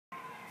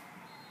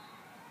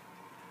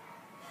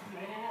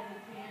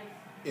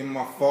In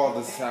my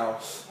father's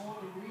house,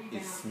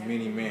 it's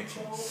many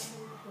mansions.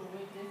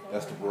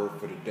 That's the word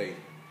for the day.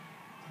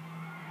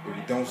 If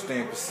you don't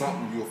stand for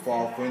something, you'll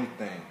fall for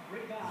anything.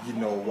 You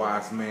know, a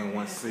wise man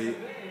once said.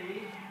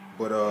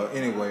 But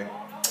anyway,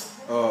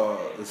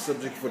 the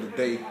subject for the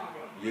day,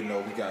 we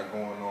got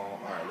going on. All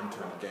right, let me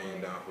turn the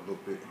game down for a little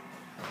bit.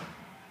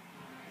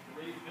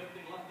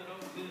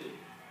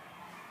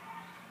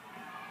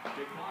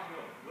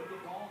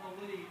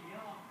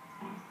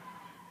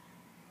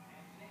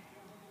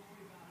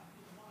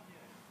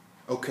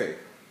 Okay,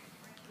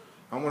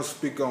 I want to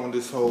speak on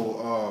this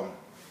whole,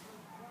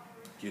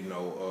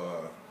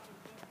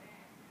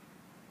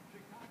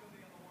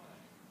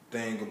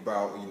 thing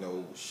about,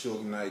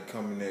 Suge Knight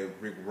coming at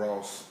Rick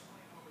Ross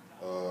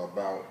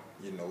about,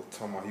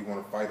 talking about he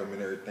want to fight him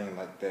and everything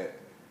like that,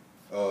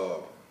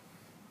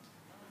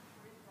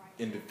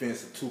 in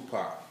defense of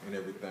Tupac and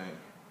everything.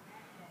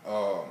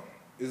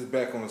 This is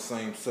back on the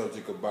same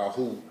subject about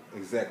who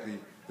exactly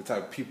the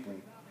type of people,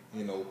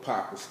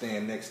 Pac would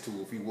stand next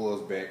to if he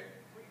was back.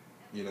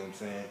 You know what I'm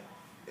saying?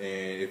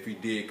 And if he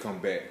did come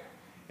back.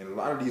 And a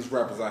lot of these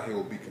rappers out here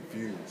will be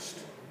confused.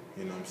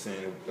 You know what I'm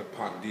saying? If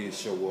Pac did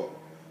show up.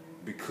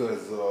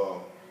 Because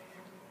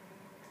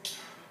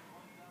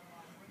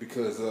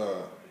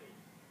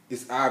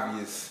it's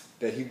obvious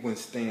that he wouldn't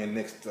stand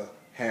next to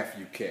half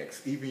you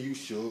cats. Even you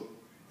should.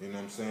 You know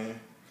what I'm saying?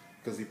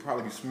 Because he'd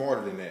probably be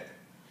smarter than that.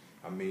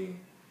 I mean,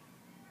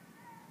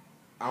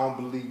 I don't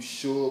believe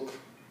Suge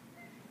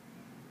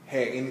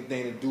had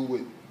anything to do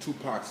with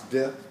Tupac's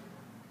death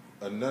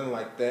or nothing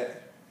like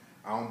that.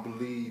 I don't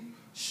believe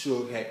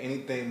Suge had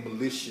anything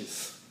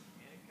malicious,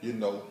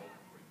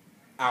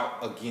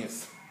 out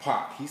against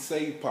Pac. He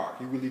saved Pac.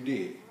 He really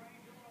did.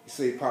 He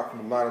saved Pac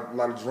from a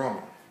lot of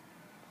drama.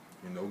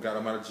 Got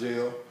him out of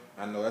jail.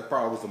 I know that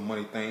probably was a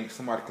money thing.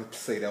 Somebody could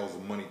say that was a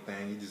money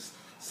thing. He just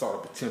saw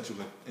the potential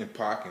in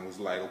Pac and was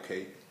like,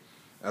 okay,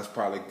 that's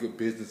probably a good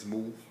business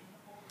move.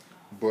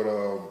 But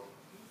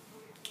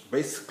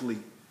basically,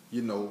 I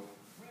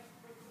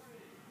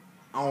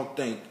don't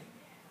think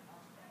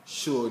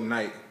Suge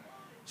Knight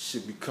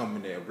should be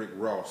coming at Rick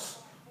Ross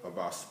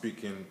about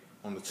speaking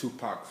on the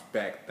Tupac's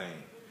back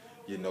thing,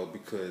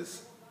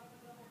 because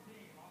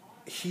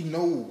he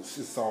knows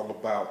it's all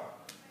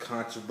about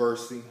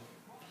controversy.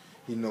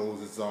 He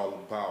knows it's all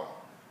about,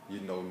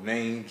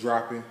 name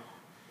dropping.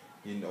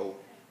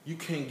 You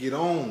can't get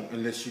on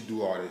unless you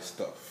do all this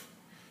stuff.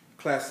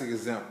 Classic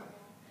example.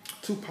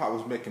 Tupac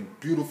was making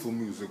beautiful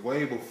music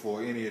way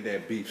before any of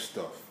that beef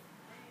stuff.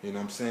 You know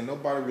what I'm saying?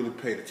 Nobody really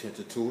paid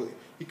attention to it.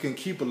 He couldn't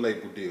keep a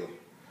label deal.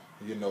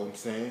 You know what I'm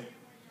saying?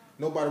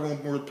 Nobody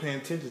wasn't really paying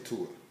attention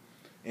to it.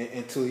 And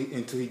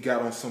until he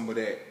got on some of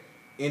that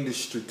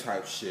industry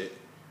type shit,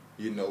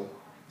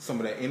 some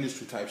of that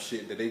industry type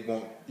shit that they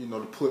want,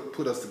 to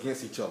put us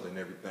against each other and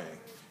everything.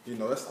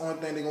 That's the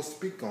only thing they're gonna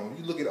speak on.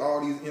 You look at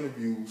all these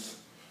interviews,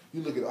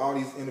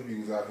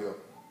 out here,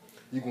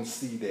 you're gonna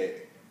see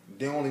that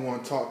they only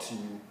want to talk to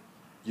you,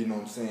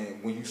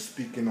 when you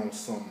speaking on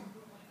some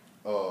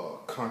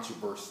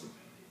controversy,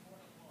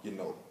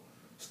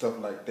 stuff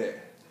like that.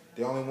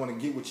 They only want to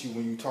get with you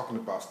when you're talking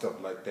about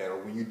stuff like that, or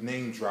when you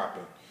name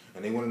dropping,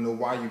 and they want to know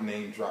why you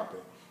name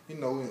dropping,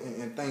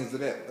 and things of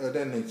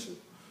that nature.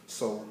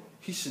 So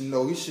he should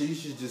know. He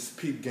should just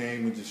peep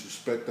game and just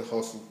respect the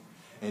hustle,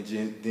 and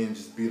then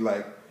just be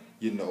like,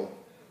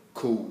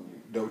 cool.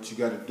 That what you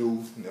got to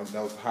do. That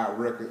was a hot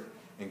record,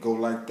 and go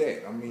like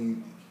that. I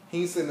mean,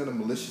 he ain't saying nothing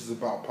malicious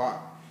about Pac.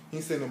 He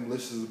ain't saying nothing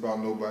malicious about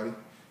nobody.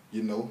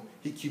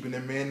 He keeping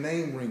that man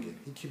name ringing.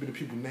 He keeping the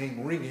people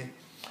name ringing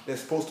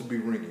that's supposed to be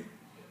ringing.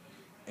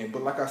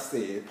 But like I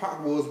said, if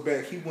Pac was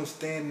back, he wouldn't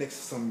stand next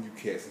to some of you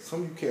cats. And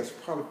some of you cats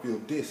probably feel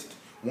dissed,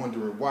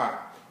 wondering why.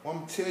 Well, I'm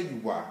going to tell you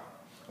why.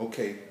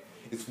 Okay,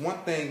 it's one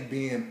thing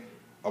being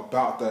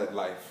about that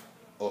life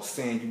or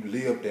saying you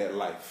lived that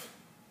life.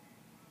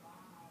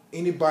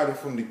 Anybody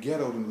from the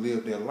ghetto that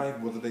lived their life,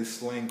 whether they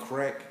slang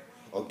crack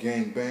or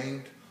gang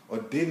banged or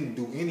didn't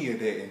do any of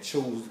that and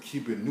chose to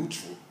keep it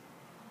neutral,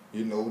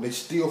 they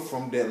still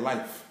from that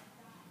life.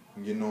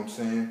 You know what I'm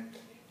saying?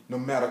 No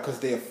matter, because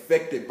they're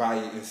affected by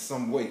it in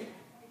some way.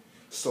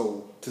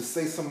 So to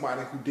say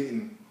somebody who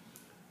didn't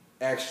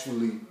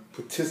actually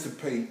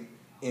participate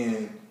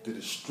in the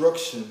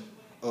destruction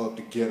of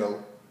the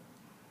ghetto,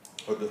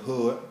 or the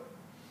hood,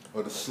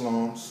 or the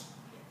slums,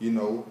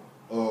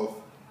 of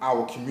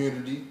our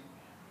community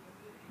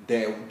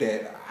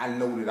that I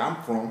know that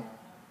I'm from,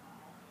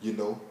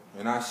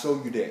 and I show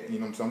you that,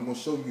 what I'm saying? I'm going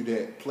to show you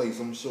that place.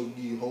 I'm going to show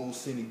you the whole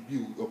scenic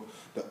view of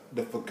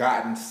the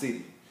forgotten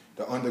city,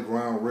 the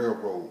Underground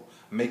Railroad,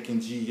 Macon,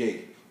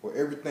 GA, where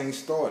everything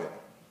started.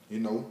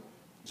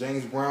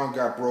 James Brown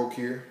got broke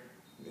here.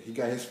 He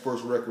got his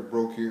first record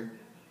broke here.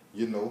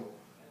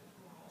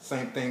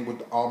 Same thing with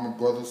the Allman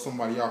Brothers.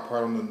 Somebody y'all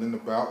probably don't know nothing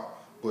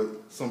about, but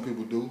some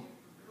people do.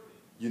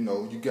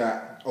 You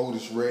got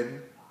Otis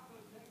Redding.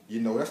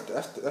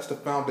 That's the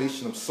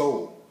foundation of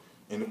soul.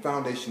 And the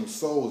foundation of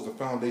soul is the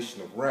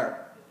foundation of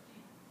rap.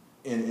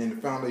 And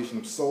the foundation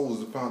of soul is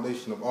the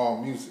foundation of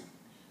all music.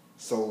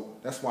 So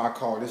that's why I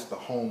call this the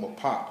home of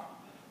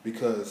pop,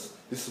 because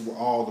this is where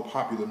all the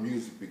popular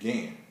music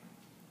began.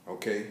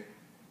 Okay?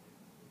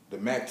 The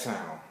Mac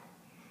Town.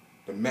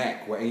 The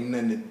Mac, where ain't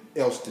nothing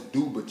else to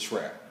do but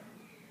trap.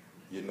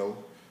 You know?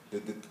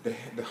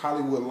 The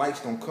Hollywood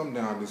lights don't come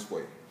down this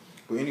way.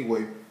 But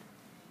anyway,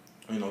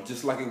 you know,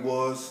 just like it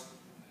was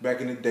back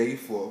in the day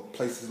for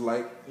places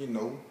like, you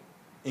know,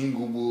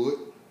 Inglewood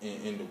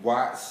and the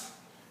Watts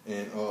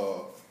and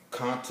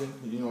Compton,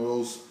 you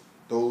know,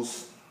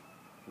 those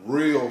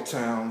real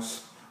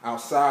towns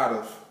outside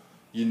of,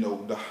 you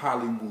know, the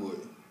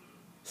Hollywood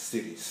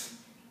cities.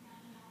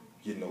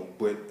 You know,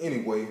 but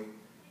anyway,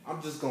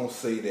 I'm just gonna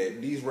say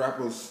that these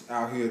rappers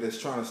out here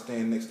that's trying to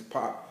stand next to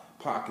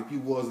Pac, if he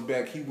was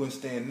back, he wouldn't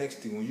stand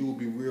next to you, and you would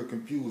be real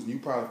confused, and you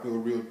probably feel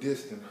real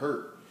distant,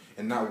 hurt,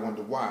 and not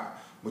wonder why.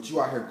 But you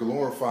out here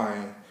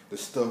glorifying the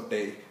stuff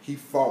that he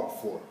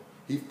fought for.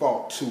 He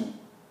fought to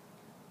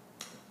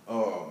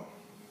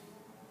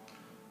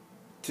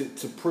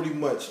pretty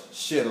much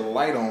shed a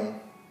light on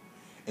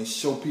and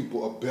show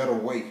people a better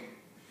way.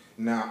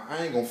 Now,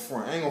 I ain't gonna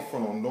front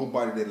on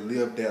nobody that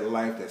lived that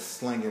life that's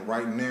slanging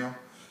right now,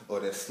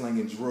 or that's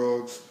slanging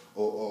drugs,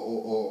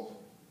 or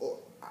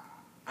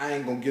I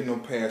ain't gonna get no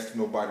pass to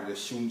nobody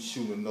that's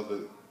shooting another,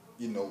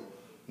 you know,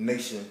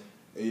 nation,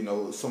 you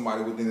know,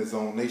 somebody within his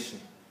own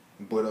nation.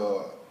 But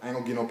I ain't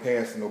gonna get no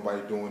pass to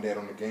nobody doing that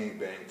on the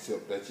gangbang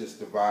tip. That's just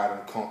divide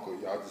and conquer.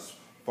 Y'all just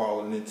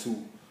falling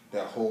into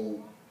that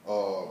whole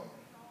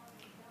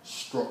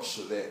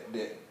structure that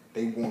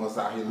they want us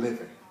out here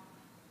living.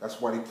 That's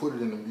why they put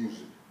it in the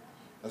music.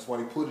 That's why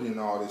they put it in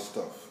all this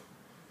stuff,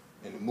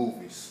 in the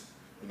movies.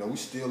 You know, we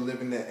still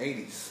live in the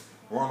 80s,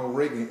 Ronald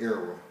Reagan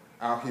era,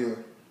 out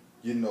here,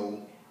 you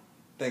know,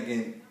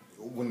 thinking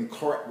when the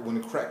crack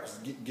was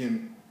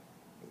getting,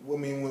 I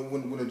mean,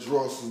 when the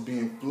drugs was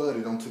being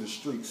flooded onto the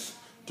streets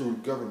through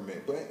the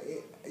government. But,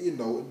 you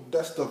know,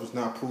 that stuff is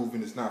not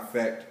proven, it's not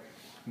fact.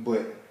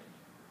 But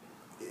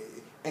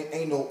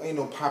ain't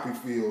no poppy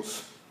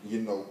fields,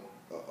 you know,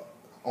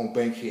 on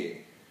Bankhead.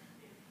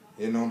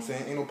 You know what I'm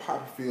saying? Ain't no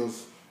poppy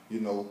fields, you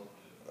know,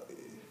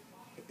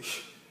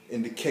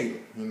 in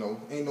Decatur. You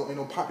know, ain't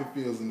no poppy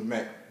fields in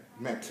the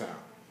Mac Town.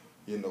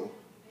 You know,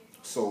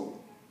 so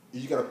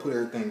you got to put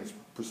everything in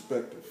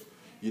perspective.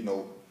 You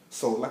know,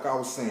 so like I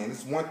was saying,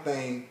 it's one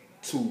thing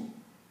to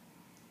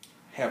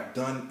have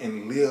done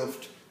and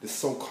lived the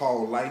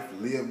so-called life,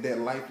 live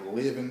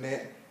in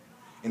that,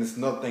 and it's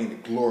another thing to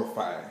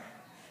glorify it.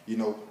 You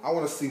know, I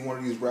want to see one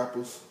of these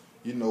rappers,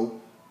 you know,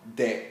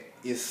 that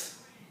is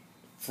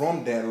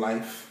from that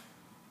life,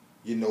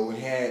 you know,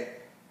 had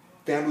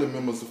family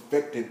members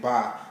affected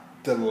by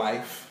the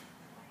life,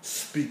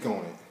 speak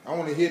on it. I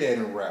want to hear that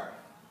in rap.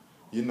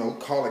 You know,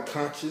 call it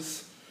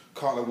conscious,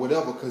 call it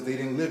whatever, because they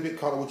didn't live it,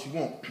 call it what you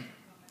want.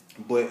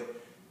 But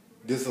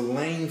there's a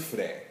lane for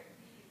that,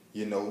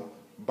 you know,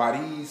 by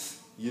these,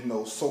 you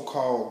know,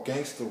 so-called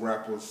gangster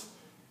rappers,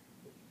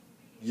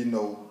 you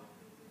know,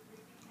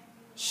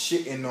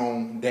 shitting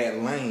on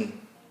that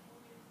lane.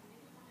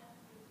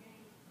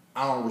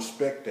 I don't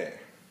respect that.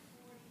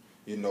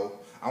 You know,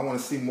 I want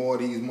to see more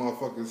of these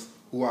motherfuckers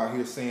who out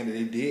here saying that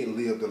they did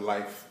live the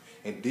life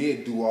and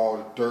did do all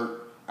the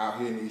dirt out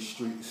here in these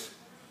streets.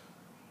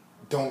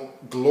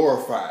 Don't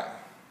glorify it.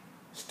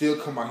 Still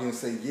come out here and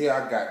say, yeah,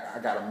 I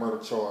got a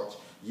murder charge.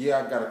 Yeah,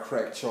 I got a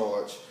crack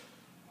charge.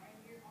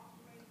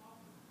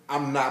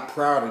 I'm not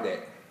proud of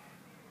that.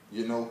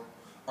 You know,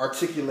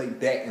 articulate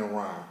that in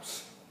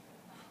rhymes.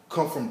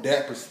 Come from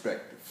that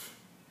perspective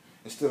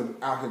instead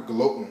of out here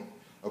gloating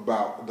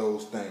about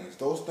those things.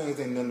 Those things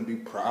ain't nothing to be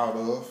proud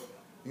of.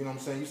 You know what I'm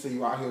saying? You say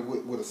you out here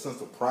with a sense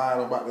of pride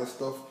about that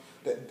stuff,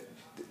 that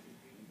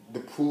to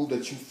prove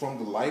that you from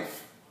the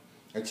life,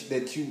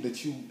 that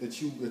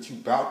you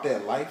bout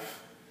that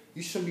life.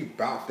 You shouldn't be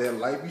bout that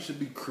life. You should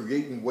be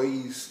creating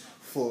ways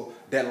for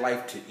that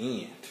life to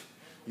end.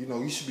 You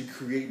know, you should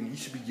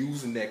be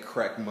using that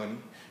crack money.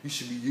 You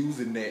should be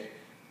using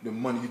the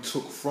money you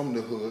took from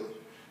the hood,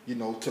 you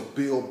know, to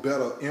build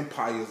better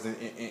empires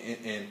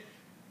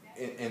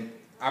and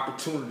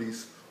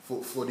opportunities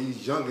for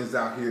these youngins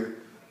out here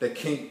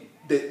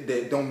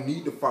that don't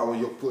need to follow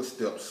your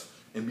footsteps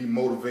and be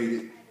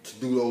motivated to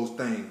do those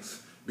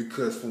things.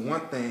 Because for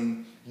one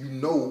thing, you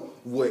know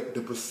what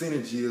the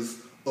percentage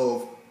is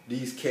of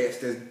these cats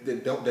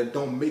that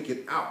don't make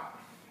it out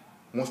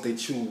once they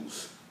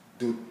choose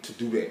to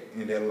do that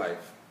in their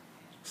life.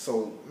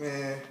 So,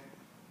 man,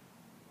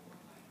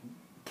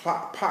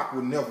 Pac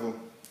would never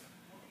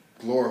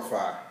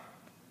glorify,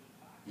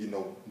 you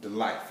know, the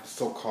life, the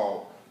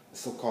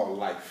so-called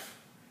life.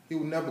 He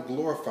would never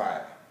glorify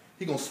it.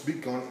 He gonna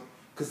speak on it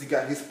because he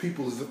got his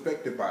people is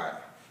affected by it.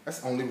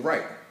 That's only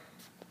right.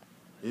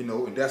 You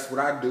know, and that's what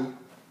I do.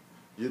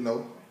 You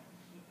know,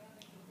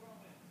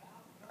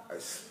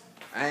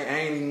 I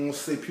ain't even gonna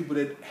say people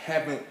that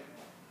haven't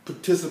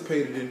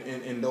participated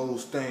in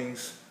those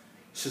things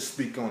should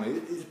speak on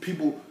it.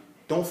 People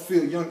don't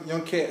feel,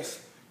 young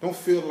cats don't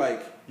feel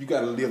like you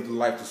gotta live the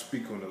life to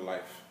speak on the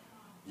life.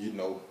 You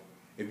know,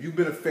 if you've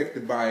been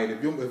affected by it,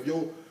 if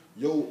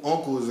your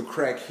uncle is a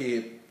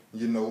crackhead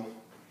You know,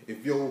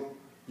 if your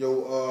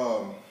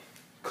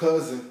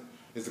cousin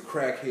is a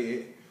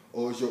crackhead,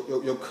 or is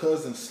your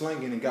cousin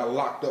slinging and got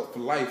locked up for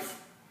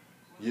life,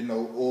 you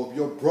know, or if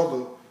your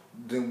brother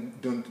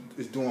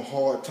is doing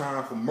hard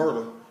time for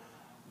murder,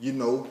 you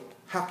know,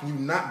 how can you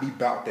not be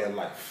about that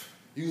life?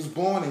 You was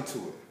born into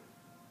it.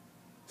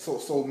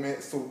 So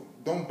man, so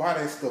don't buy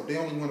that stuff. They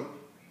only want to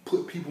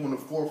put people in the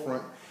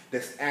forefront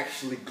that's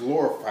actually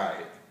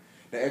glorified.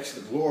 That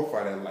actually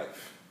glorify that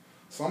life.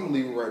 So I'm gonna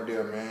leave it right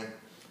there, man.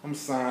 I'm gonna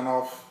sign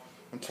off.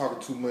 I'm talking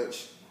too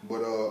much,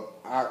 but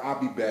I'll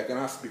be back and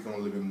I'll speak on a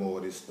little bit more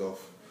of this stuff.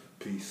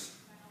 Peace.